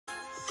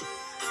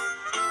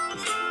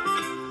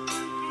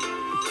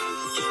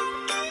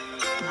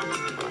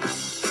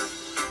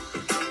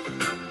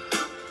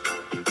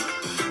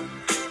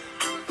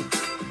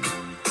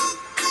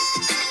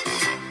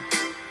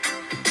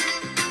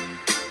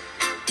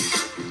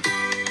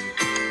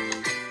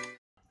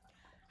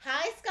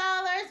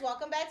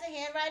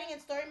handwriting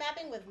and story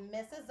mapping with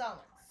Mrs.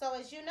 Owens. So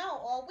as you know,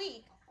 all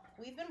week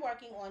we've been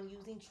working on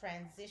using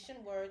transition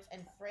words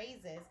and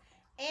phrases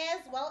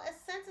as well as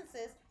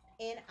sentences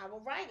in our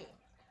writing.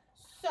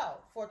 So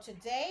for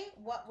today,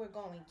 what we're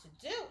going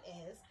to do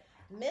is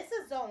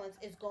Mrs. Owens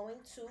is going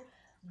to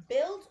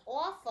build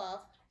off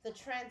of the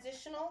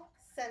transitional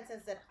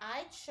sentence that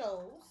I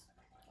chose,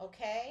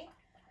 okay,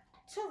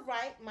 to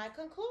write my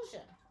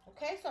conclusion.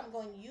 Okay, so I'm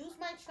going to use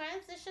my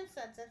transition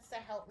sentence to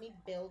help me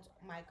build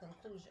my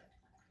conclusion.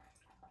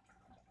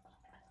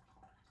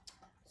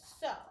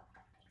 So,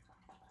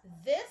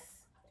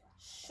 this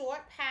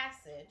short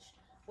passage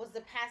was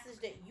the passage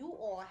that you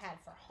all had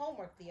for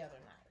homework the other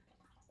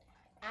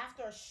night.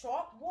 After a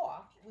short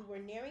walk, we were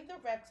nearing the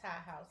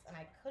reptile house, and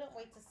I couldn't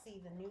wait to see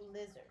the new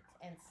lizards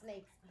and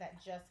snakes that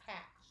just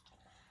hatched.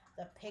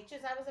 The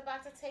pictures I was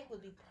about to take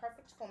would be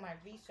perfect for my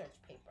research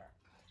paper.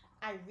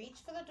 I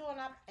reached for the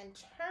doorknob and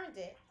turned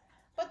it,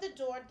 but the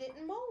door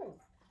didn't move.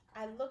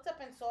 I looked up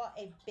and saw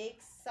a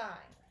big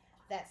sign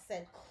that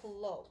said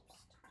closed.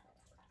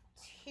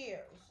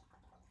 Tears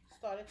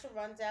started to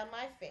run down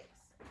my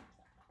face.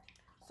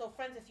 So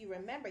friends, if you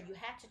remember, you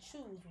had to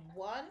choose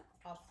one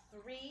of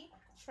three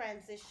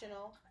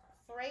transitional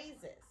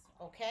phrases,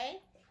 okay?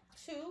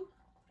 To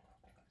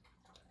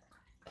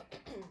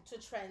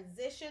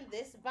transition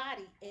this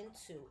body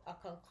into a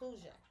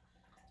conclusion.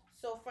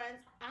 So friends,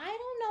 I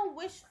don't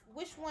know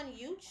which one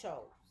you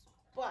chose,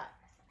 but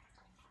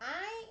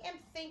I am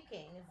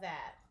thinking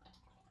that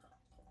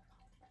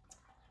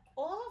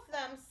all of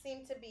them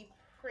seem to be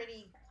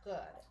pretty good.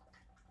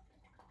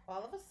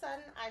 All of a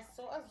sudden, I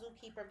saw a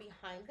zookeeper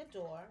behind the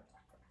door,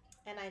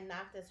 and I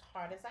knocked as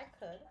hard as I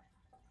could.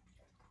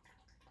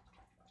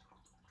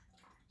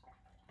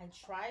 I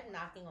tried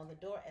knocking on the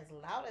door as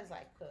loud as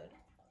I could.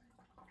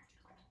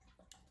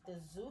 The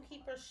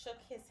zookeeper shook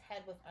his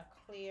head with a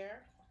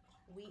clear,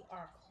 "We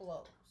are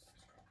closed."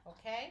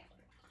 Okay?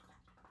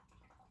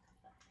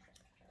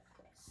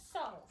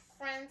 So,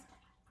 friends,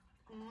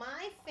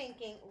 my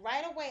thinking,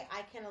 right away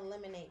I can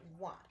eliminate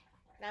one.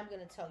 And I'm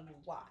going to tell you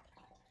why.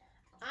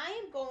 I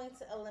am going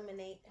to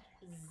eliminate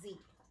Z,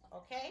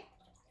 okay?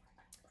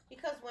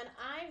 Because when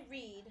I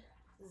read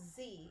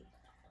Z,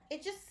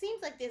 it just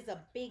seems like there's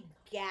a big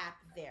gap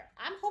there.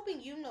 I'm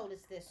hoping you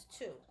notice this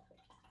too.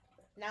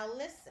 Now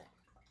listen.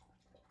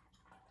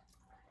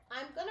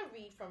 I'm going to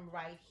read from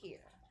right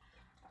here.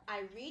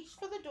 I reached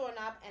for the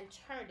doorknob and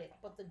turned it,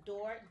 but the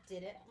door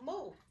didn't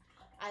move.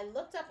 I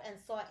looked up and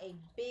saw a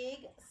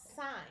big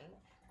sign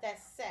that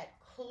said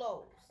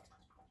closed.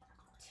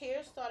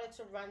 Tears started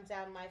to run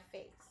down my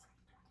face.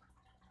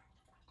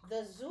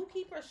 The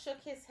zookeeper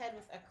shook his head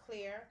with a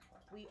clear,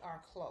 "We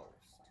are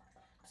closed."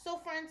 So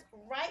friends,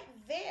 right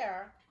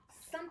there,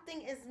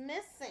 something is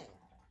missing.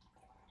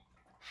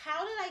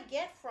 How did I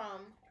get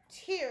from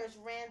tears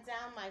ran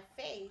down my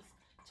face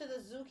to the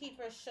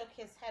zookeeper shook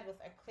his head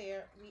with a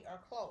clear, "We are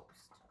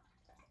closed"?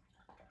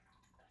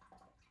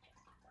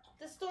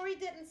 The story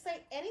didn't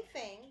say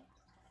anything.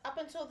 Up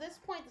until this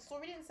point, the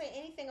story didn't say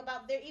anything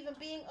about there even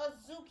being a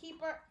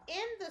zookeeper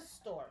in the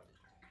story,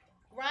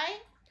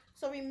 right?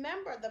 So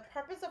remember, the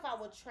purpose of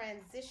our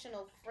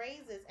transitional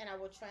phrases and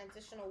our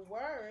transitional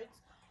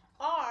words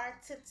are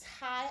to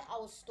tie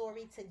our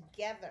story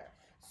together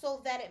so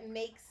that it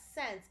makes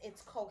sense.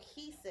 It's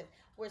cohesive.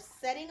 We're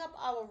setting up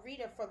our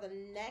reader for the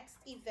next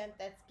event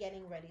that's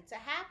getting ready to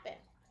happen.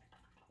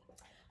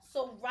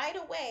 So right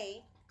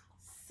away,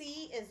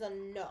 C is a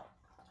no.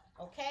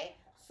 Okay?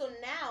 So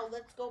now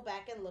let's go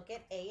back and look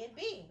at A and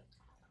B.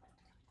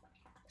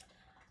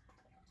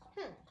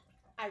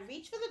 I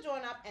reached for the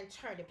doorknob and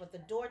turned it, but the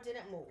door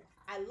didn't move.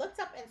 I looked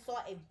up and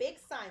saw a big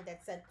sign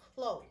that said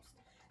closed.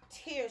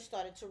 Tears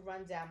started to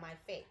run down my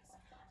face.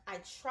 I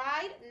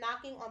tried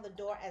knocking on the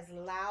door as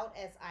loud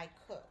as I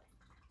could.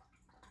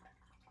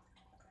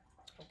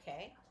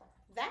 Okay,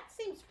 that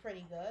seems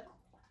pretty good.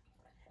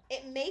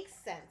 It makes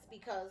sense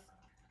because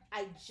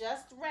I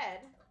just read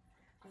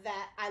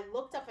that I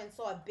looked up and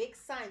saw a big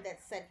sign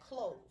that said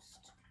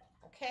closed.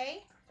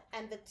 Okay,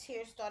 and the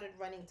tears started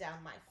running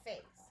down my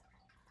face.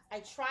 I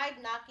tried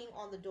knocking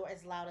on the door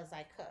as loud as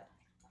I could.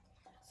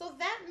 So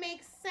that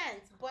makes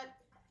sense, but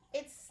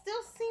it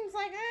still seems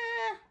like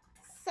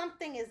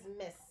something is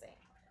missing.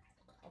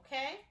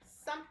 Okay?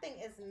 Something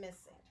is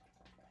missing.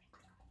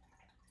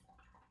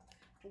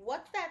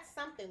 What's that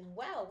something?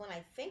 Well, when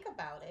I think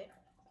about it,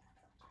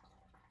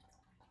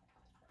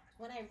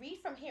 when I read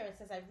from here, it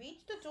says I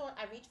reached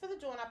for the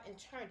doorknob and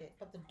turned it,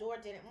 but the door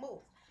didn't move.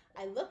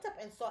 I looked up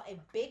and saw a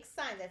big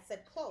sign that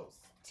said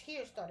closed.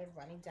 Tears started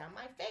running down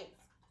my face.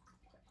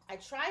 I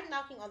tried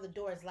knocking on the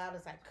door as loud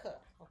as I could,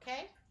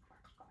 okay?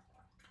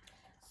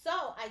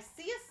 So I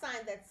see a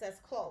sign that says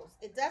closed.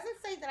 It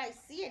doesn't say that I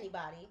see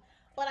anybody,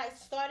 but I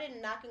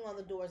started knocking on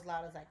the door as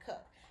loud as I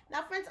could.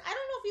 Now, friends, I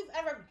don't know if you've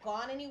ever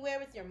gone anywhere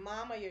with your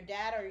mom or your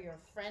dad or your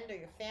friend or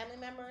your family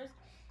members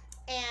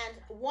and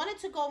wanted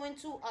to go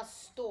into a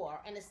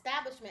store, an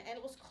establishment, and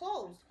it was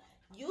closed.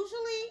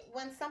 Usually,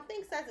 when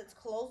something says it's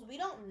closed, we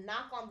don't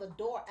knock on the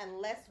door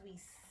unless we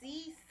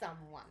see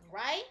someone,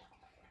 right?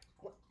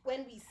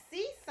 When we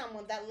see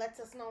someone, that lets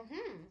us know,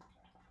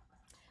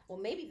 well,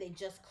 maybe they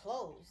just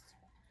closed.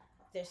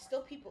 There's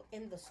still people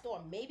in the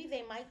store. Maybe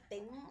they might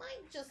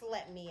just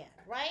let me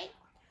in, right?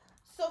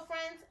 So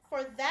friends,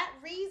 for that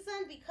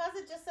reason, because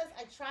it just says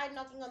I tried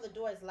knocking on the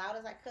door as loud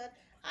as I could,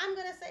 I'm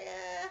gonna say,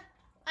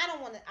 I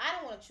don't want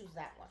to choose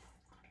that one.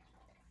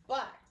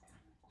 But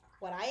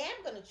what I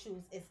am gonna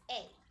choose is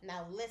A.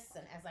 Now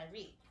listen as I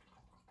read.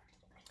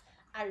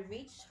 I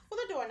reached for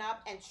the doorknob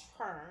and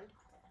turned.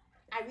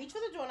 I reached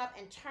for the doorknob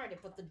and turned it,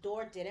 but the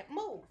door didn't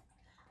move.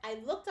 I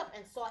looked up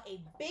and saw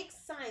a big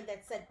sign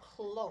that said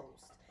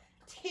closed.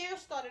 Tears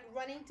started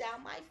running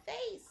down my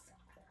face.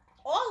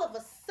 All of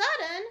a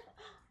sudden,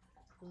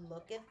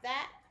 look at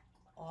that.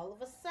 All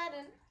of a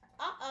sudden,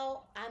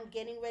 I'm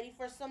getting ready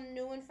for some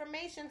new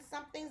information.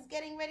 Something's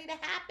getting ready to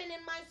happen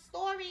in my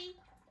story.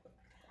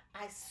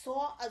 I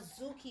saw a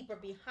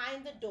zookeeper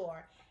behind the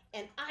door,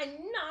 and I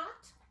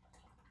knocked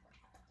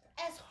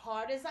as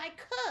hard as I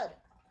could.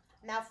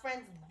 Now,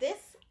 friends,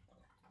 this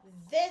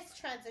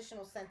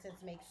transitional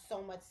sentence makes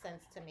so much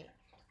sense to me.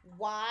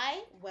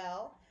 Why?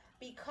 Well,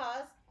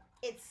 because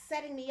it's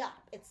setting me up.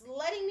 It's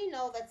letting me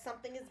know that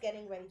something is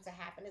getting ready to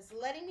happen. It's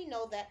letting me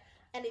know that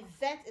an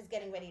event is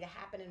getting ready to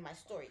happen in my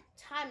story.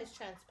 Time is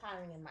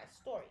transpiring in my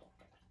story.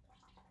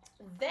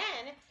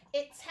 Then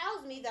it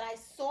tells me that I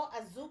saw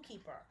a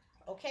zookeeper.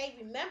 Okay,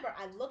 remember,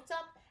 I looked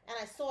up and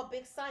I saw a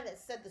big sign that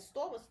said the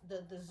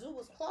zoo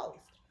was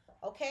closed.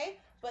 Okay,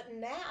 but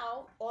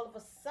now all of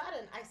a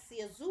sudden I see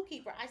a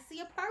zookeeper. I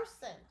see a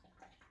person,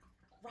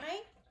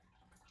 right,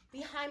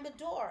 behind the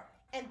door,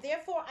 and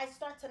therefore I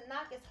start to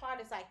knock as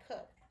hard as I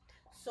could.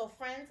 So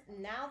friends,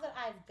 now that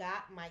I've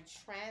got my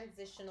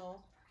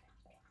transitional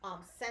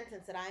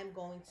sentence that I am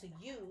going to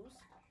use,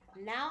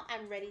 now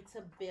I'm ready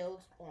to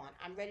build on.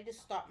 I'm ready to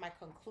start my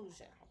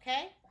conclusion.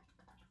 Okay.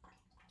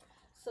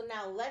 So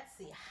now let's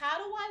see. How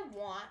do I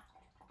want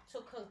to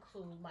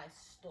conclude my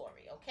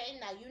story? Okay,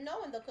 now you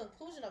know in the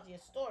conclusion of your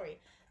story,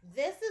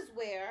 this is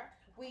where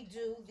we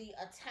do the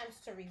attempts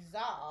to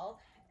resolve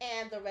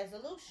and the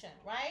resolution,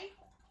 right?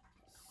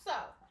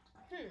 So,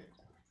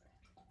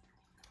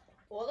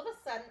 all of a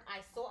sudden,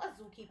 I saw a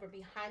zookeeper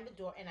behind the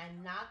door and I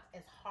knocked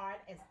as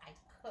hard as I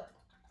could.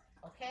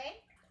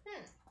 Okay?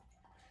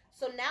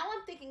 So now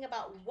I'm thinking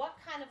about what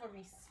kind of a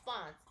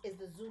response is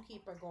the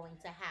zookeeper going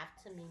to have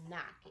to me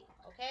knocking.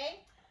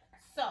 Okay?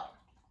 So,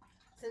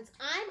 since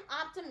I'm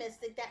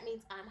optimistic, that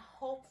means I'm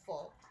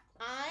hopeful.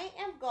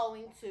 I'm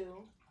going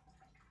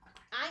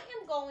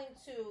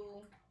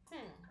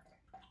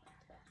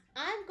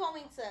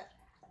to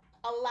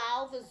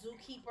allow the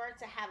zookeeper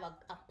to have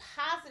a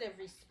positive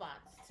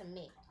response to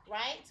me,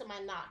 right? To my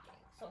knocking.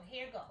 So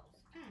here goes.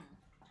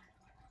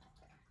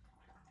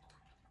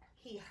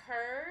 He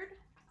heard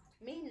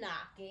me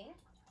knocking.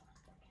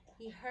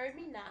 He heard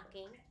me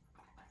knocking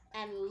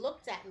and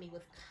looked at me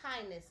with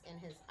kindness in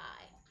his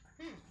eye.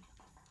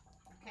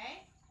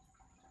 Okay?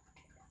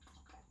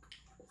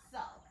 So,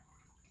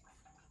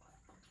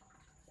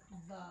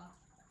 the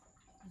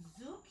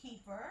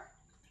zookeeper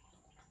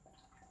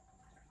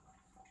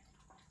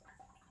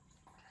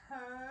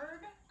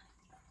heard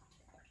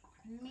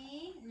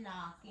me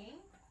knocking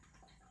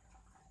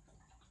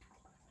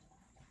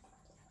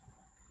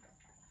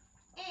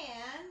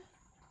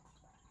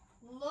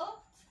and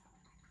looked at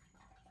me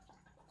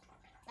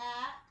with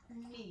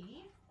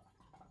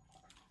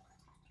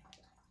kindness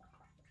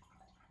in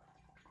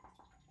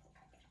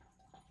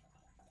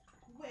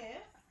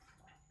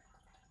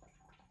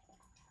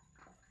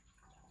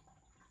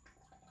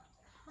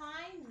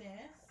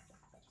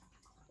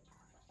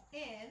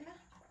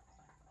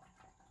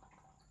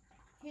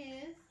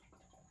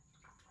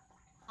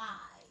his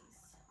eyes.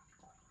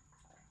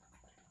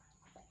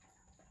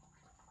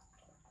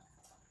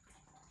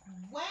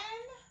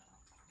 When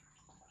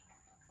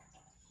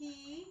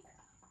he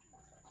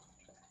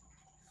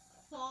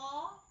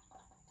saw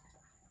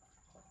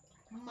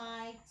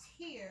my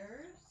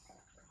tears,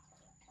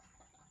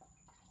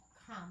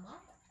 comma,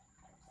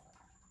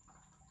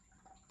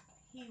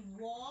 he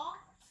walked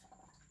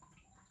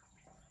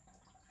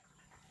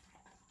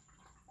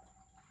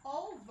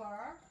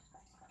over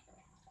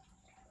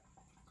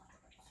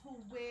to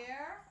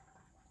where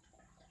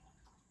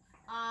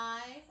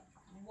I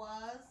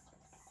was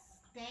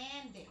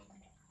standing.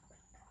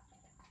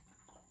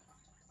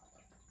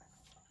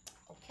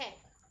 Okay,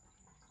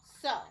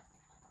 so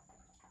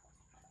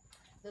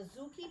the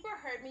zookeeper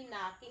heard me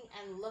knocking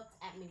and looked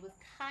at me with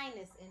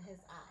kindness in his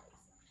eyes.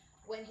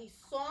 When he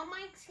saw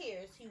my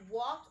tears, he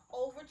walked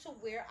over to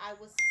where I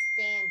was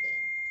standing.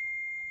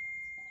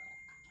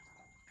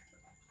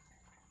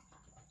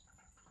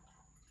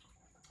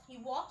 He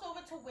walked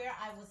over to where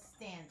I was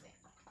standing.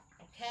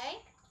 Okay?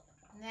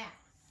 Now.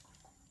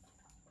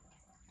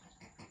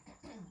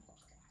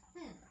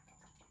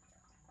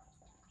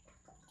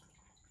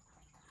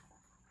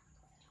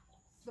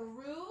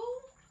 Through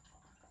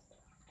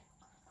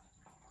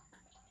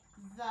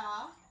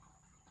the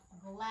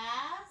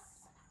glass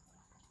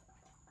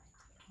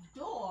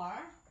door,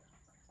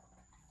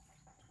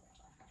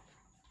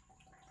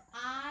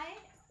 I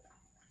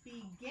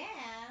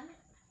began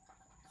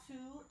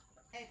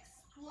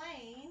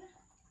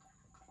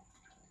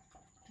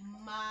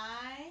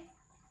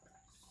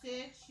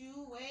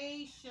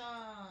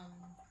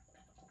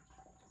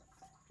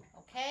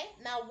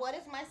what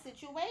is my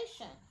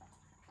situation?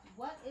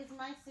 What is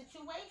my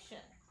situation?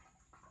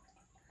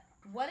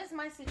 What is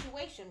my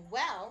situation?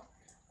 Well,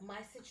 my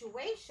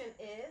situation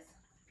is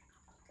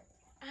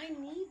I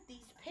need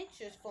these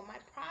pictures for my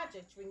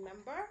project.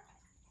 Remember?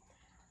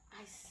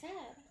 I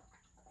said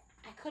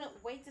I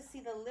couldn't wait to see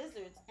the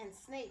lizards and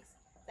snakes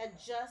that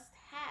just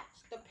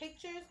hatched. The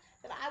pictures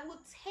that I would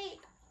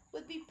take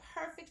would be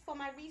perfect for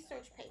my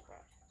research paper.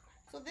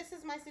 So this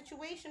is my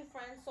situation,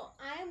 friends. So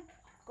I'm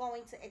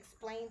going to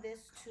explain this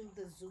to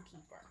the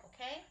zookeeper,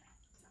 okay?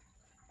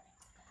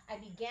 I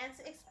began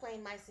to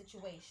explain my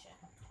situation.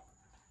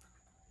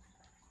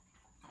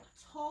 I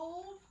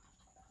told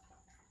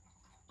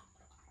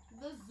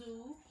the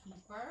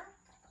zookeeper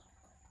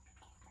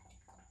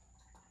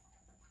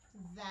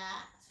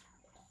that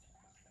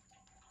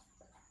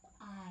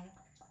I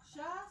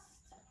just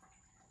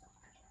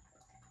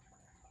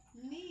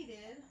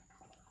needed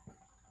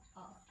a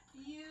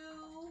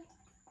few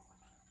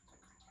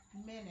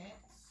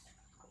minutes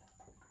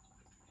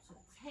to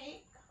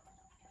take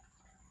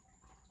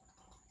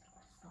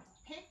some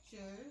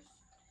pictures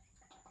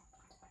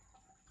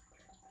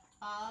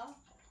of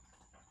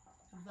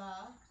the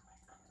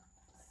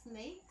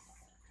snakes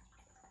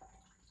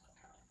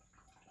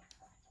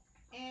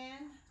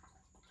and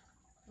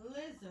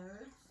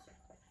lizards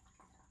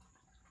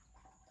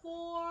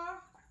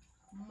for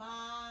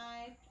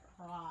my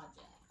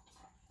project.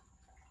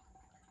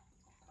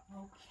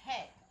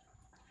 Okay.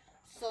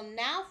 So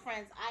now,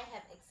 friends, I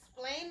have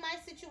explained my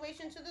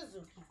situation to the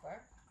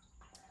zookeeper.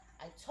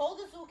 I told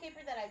the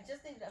zookeeper that I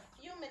just needed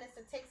a few minutes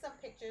to take some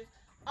pictures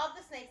of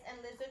the snakes and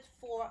lizards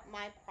for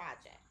my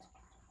project.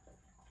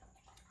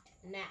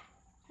 Now,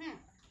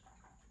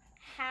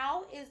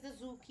 how is the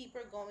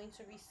zookeeper going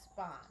to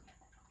respond?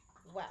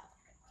 Well,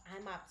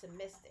 I'm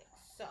optimistic,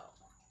 so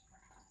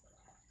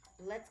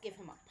let's give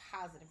him a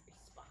positive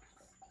response.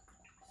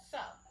 So,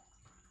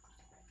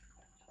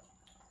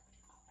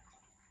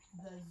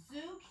 the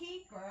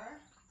zookeeper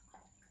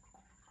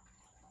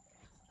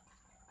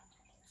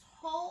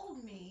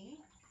told me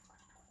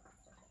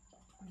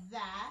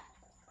that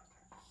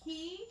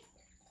he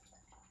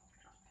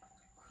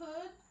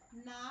could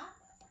not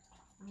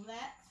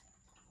let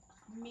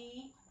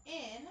me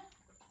in,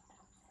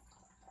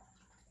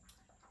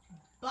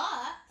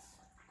 but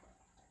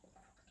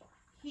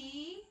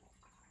he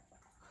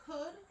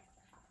could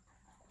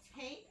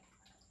take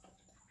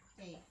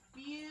a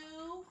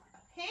few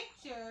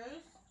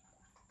pictures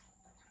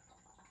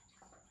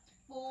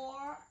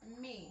for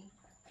me.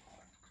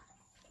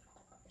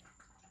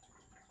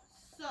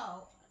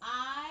 So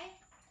I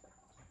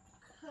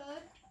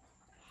could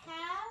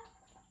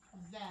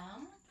have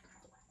them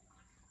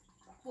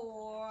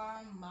for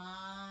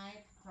my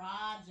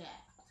project.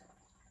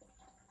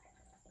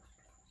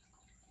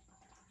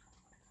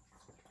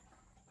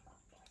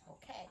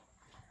 Okay,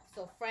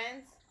 so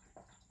friends,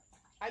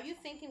 are you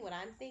thinking what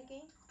I'm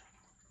thinking?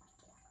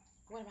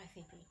 What am I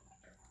thinking?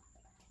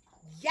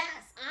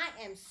 Yes,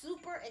 I am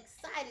super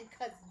excited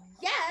because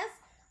yes,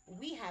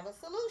 we have a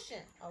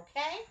solution,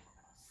 okay?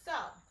 So,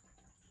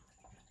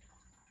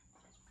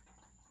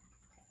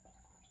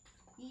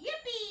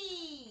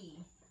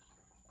 yippee!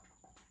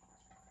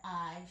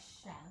 I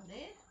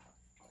shouted.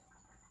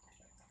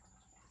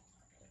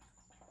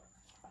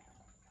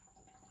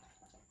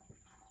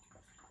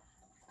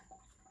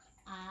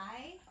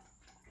 I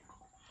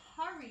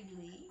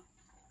hurriedly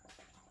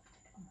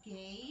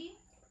gave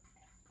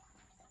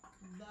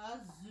the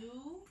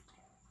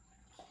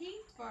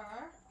zookeeper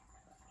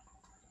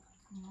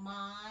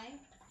my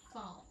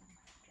phone.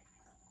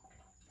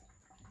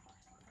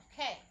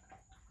 Okay,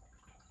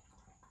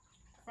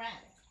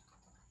 friends,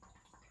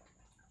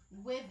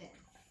 within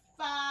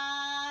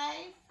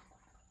 5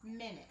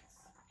 minutes,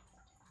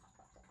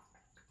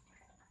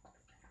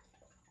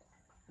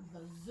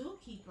 the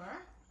zookeeper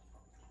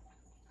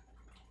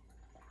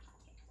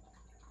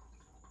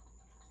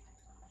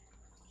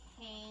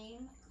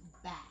came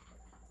back.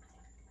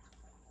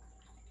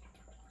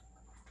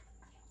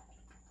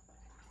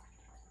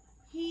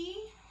 He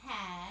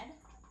had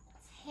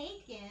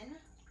taken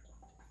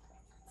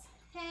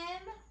 10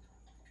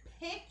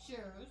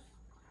 pictures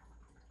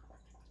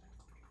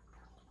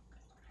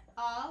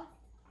of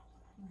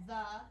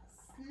the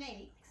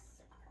snakes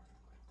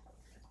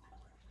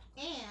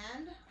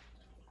and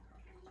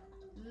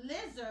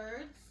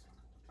lizards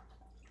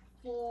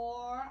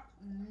for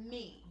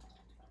me.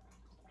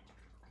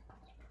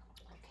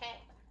 Okay,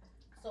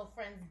 so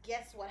friends,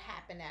 guess what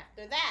happened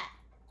after that?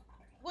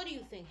 What do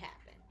you think happened?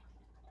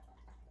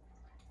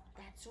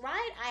 That's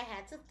right, I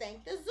had to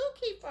thank the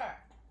zookeeper.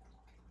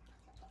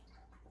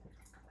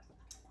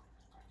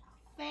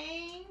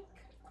 Thank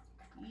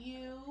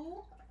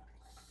you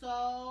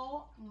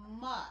so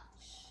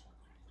much,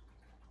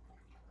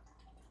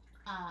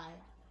 I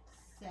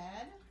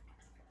said.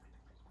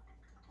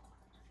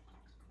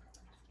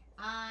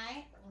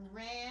 I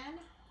ran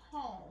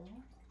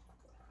home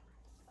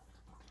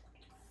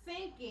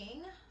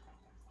thinking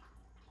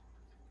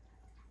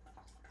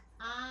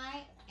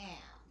I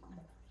am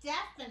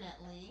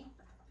definitely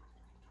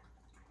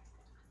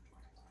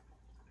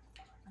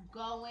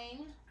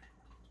going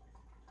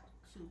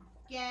to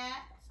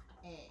get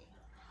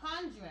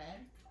 100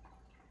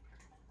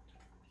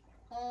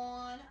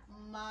 on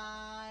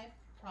my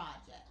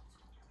project.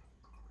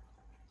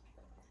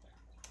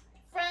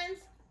 Friends,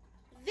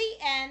 the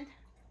end.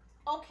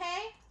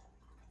 Okay?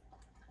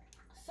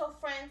 So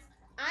friends,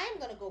 I am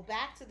going to go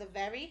back to the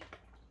very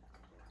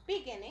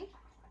beginning,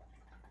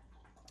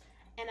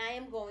 and I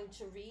am going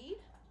to read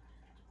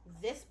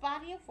this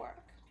body of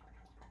work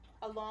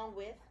along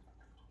with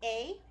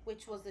A,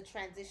 which was the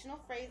transitional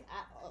phrase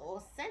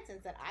or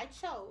sentence that I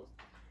chose,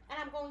 and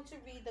I'm going to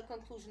read the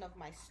conclusion of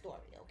my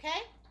story,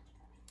 okay?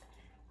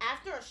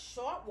 After a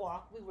short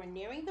walk, we were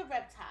nearing the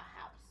reptile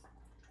house.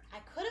 I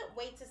couldn't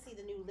wait to see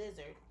the new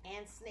lizard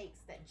and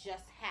snakes that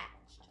just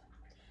hatched.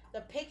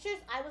 The pictures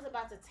I was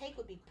about to take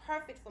would be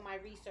perfect for my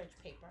research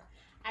paper.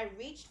 I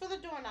reached for the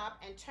doorknob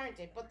and turned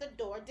it, but the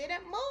door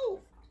didn't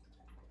move.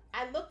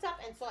 I looked up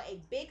and saw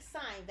a big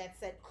sign that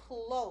said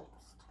closed.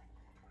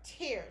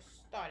 Tears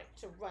started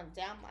to run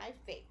down my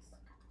face.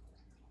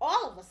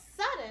 All of a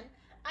sudden,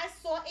 I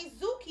saw a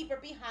zookeeper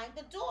behind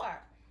the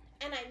door,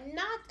 and I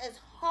knocked as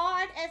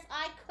hard as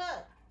I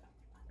could.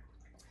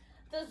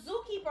 The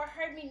zookeeper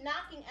heard me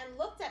knocking and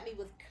looked at me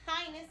with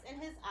kindness in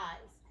his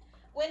eyes.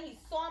 When he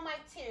saw my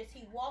tears,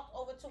 he walked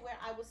over to where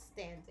I was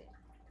standing.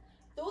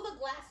 Through the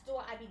glass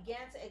door, I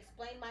began to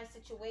explain my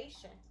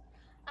situation.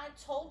 I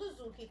told the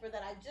zookeeper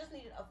that I just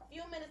needed a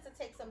few minutes to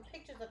take some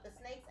pictures of the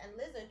snakes and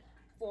lizard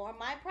for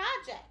my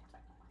project.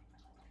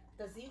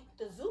 The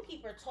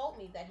zookeeper told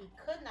me that he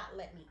could not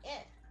let me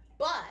in,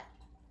 but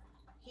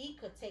he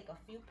could take a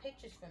few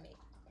pictures for me.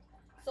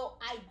 So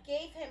I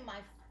gave him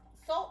my,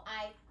 so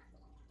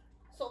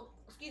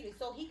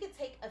he could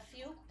take a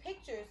few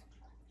pictures.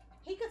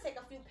 He could take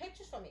a few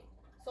pictures for me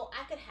so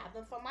I could have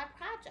them for my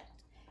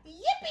project.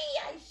 Yippee!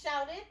 I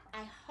shouted.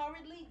 I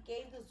hurriedly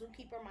gave the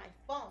zookeeper my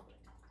phone.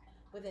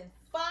 Within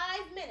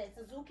 5 minutes,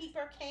 the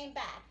zookeeper came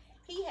back.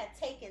 He had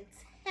taken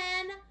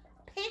 10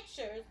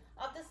 pictures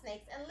of the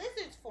snakes and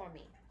lizards for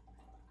me.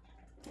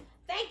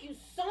 Thank you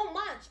so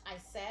much, I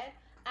said.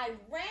 I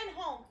ran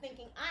home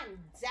thinking I'm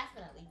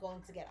definitely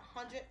going to get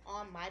 100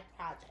 on my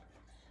project.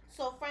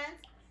 So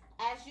friends,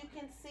 as you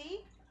can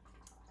see,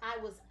 I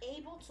was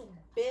able to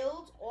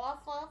build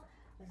off of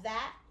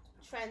that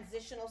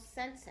transitional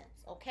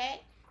sentence,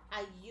 okay?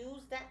 I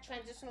used that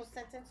transitional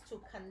sentence to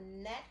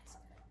connect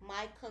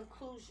my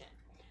conclusion.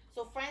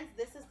 So friends,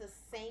 this is the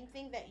same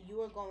thing that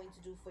you are going to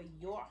do for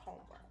your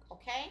homework,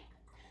 okay?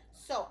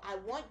 So I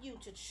want you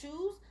to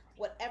choose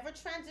whatever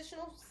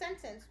transitional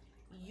sentence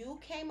you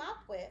came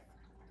up with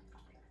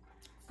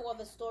for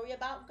the story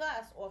about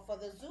Gus or for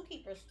the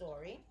zookeeper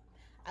story.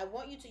 I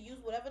want you to use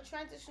whatever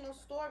transitional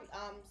story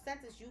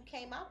sentence you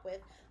came up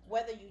with,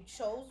 whether you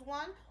chose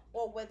one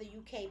or whether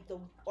you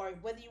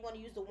whether you want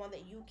to use the one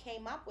that you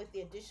came up with,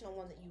 the additional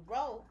one that you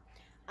wrote.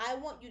 I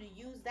want you to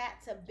use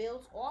that to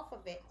build off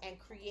of it and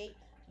create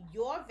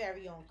your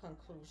very own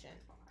conclusion.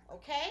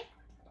 Okay?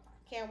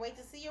 Can't wait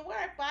to see your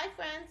work. Bye,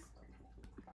 friends.